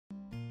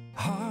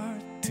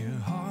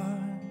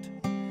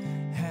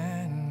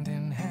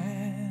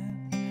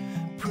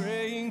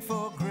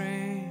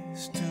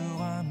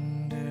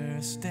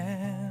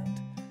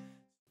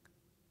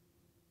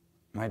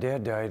My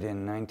dad died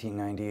in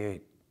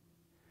 1998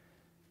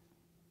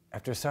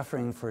 after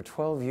suffering for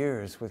 12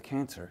 years with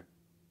cancer.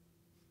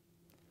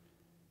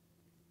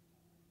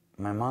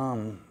 My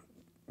mom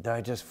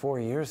died just 4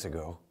 years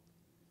ago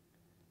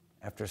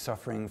after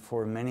suffering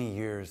for many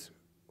years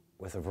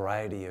with a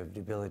variety of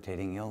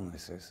debilitating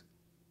illnesses.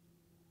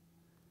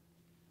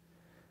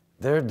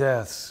 Their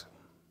deaths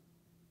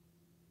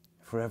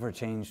forever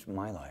changed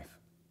my life.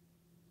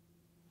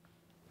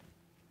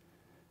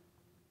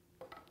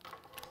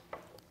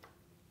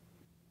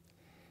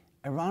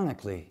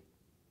 Ironically,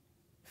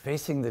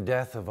 facing the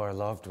death of our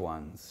loved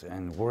ones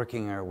and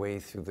working our way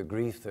through the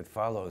grief that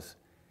follows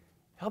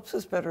helps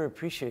us better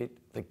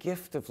appreciate the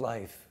gift of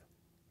life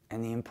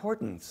and the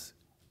importance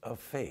of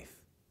faith.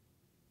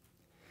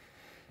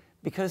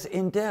 Because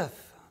in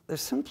death,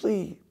 there's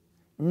simply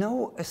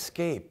no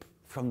escape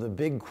from the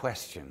big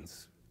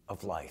questions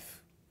of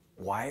life.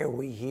 Why are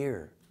we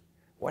here?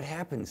 What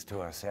happens to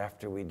us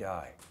after we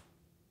die?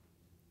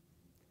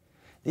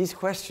 These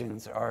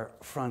questions are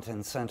front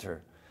and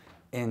center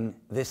in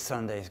this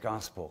Sunday's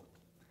gospel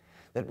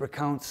that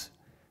recounts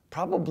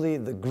probably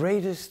the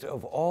greatest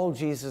of all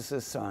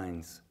Jesus'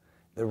 signs,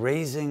 the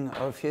raising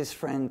of his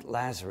friend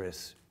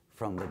Lazarus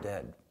from the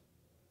dead.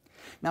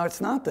 Now,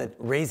 it's not that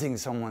raising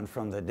someone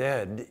from the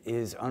dead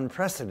is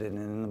unprecedented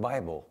in the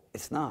Bible.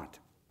 It's not.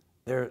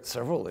 There are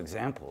several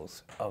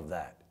examples of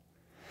that.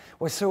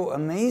 What's so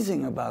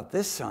amazing about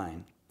this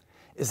sign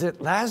is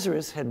that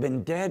Lazarus had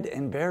been dead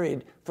and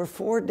buried for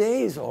 4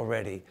 days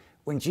already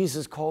when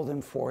Jesus called him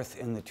forth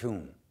in the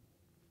tomb.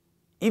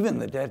 Even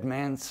the dead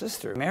man's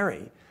sister,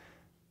 Mary,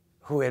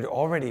 who had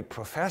already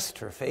professed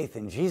her faith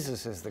in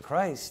Jesus as the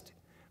Christ,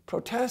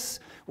 protests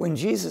when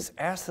Jesus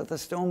asked that the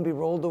stone be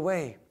rolled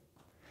away.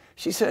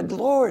 She said,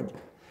 "Lord,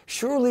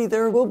 surely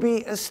there will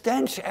be a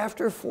stench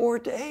after 4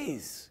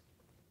 days."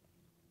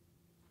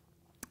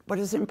 But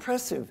as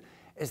impressive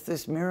as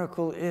this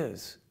miracle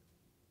is,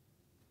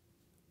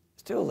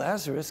 still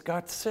Lazarus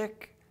got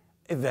sick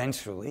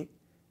eventually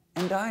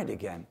and died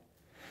again.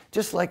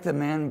 Just like the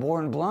man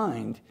born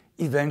blind,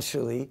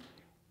 eventually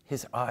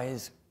his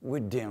eyes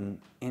would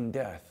dim in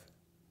death.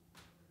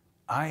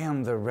 "I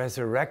am the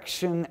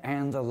resurrection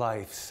and the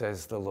life,"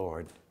 says the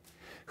Lord.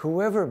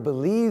 "Whoever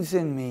believes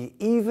in me,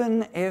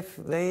 even if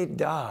they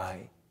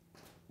die,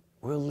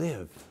 will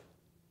live."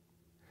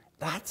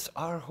 That's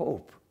our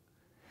hope.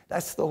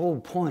 That's the whole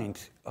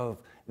point of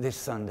this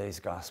Sunday's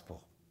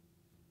gospel.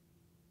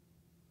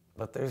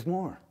 But there's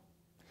more.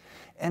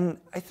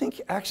 And I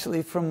think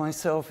actually for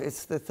myself,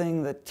 it's the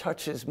thing that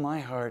touches my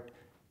heart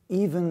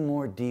even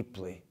more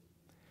deeply.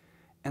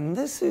 And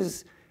this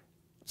is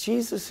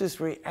Jesus'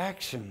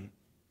 reaction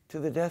to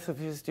the death of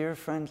his dear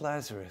friend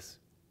Lazarus.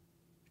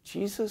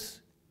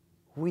 Jesus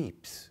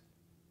weeps.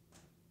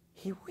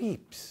 He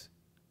weeps.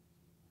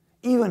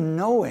 Even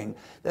knowing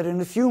that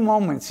in a few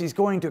moments he's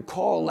going to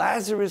call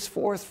Lazarus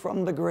forth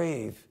from the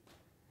grave.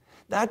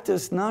 That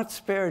does not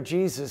spare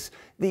Jesus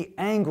the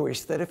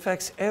anguish that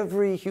affects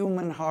every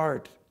human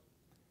heart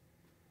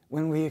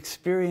when we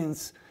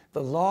experience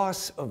the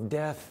loss of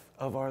death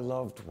of our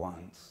loved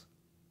ones.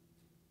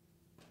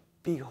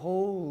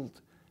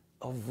 Behold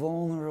a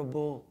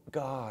vulnerable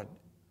God,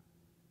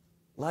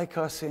 like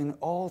us in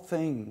all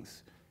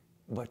things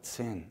but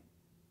sin.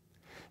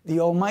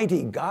 The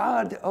Almighty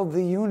God of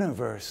the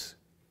universe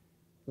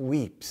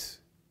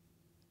weeps.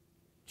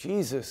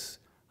 Jesus'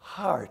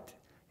 heart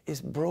is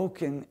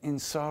broken in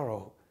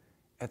sorrow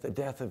at the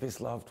death of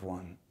his loved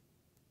one.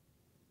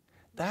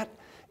 That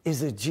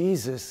is a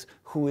Jesus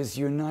who is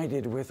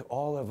united with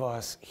all of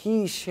us.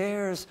 He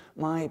shares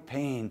my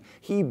pain.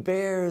 He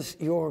bears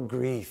your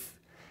grief.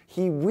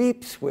 He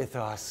weeps with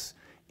us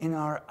in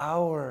our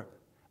hour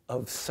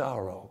of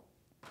sorrow.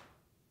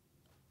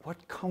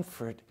 What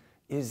comfort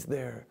is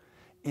there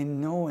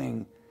in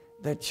knowing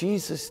that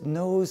Jesus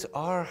knows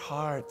our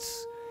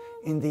hearts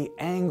in the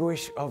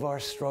anguish of our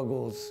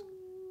struggles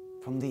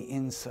from the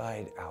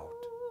inside out?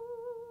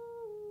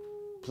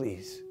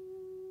 Please,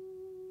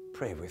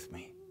 pray with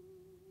me.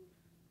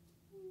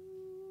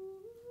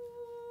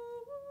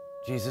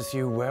 Jesus,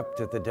 you wept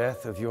at the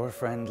death of your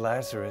friend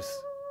Lazarus.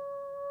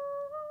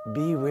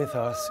 Be with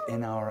us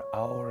in our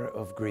hour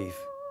of grief.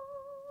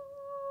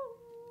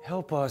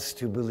 Help us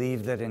to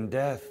believe that in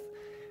death,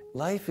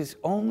 life is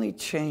only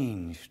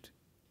changed,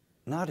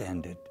 not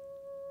ended.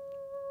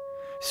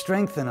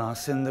 Strengthen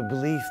us in the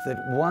belief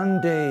that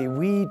one day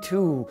we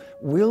too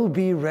will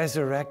be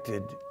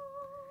resurrected,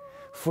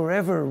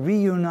 forever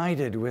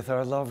reunited with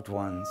our loved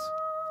ones.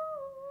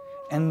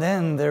 And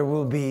then there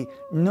will be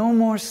no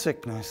more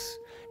sickness,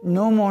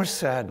 no more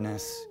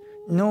sadness,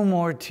 no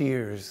more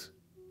tears.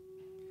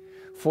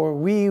 For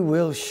we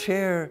will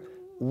share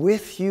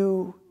with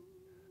you,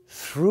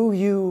 through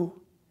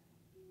you,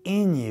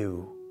 in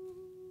you,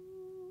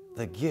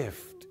 the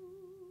gift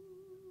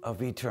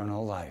of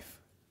eternal life.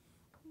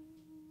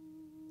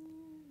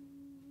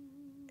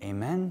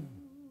 Amen.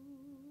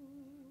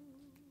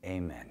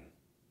 Amen.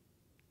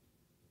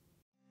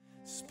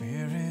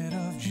 Spirit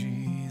of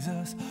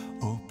Jesus,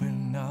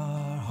 open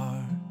our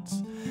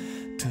hearts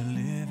to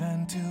live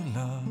and to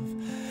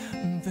love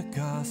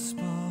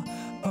gospel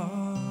of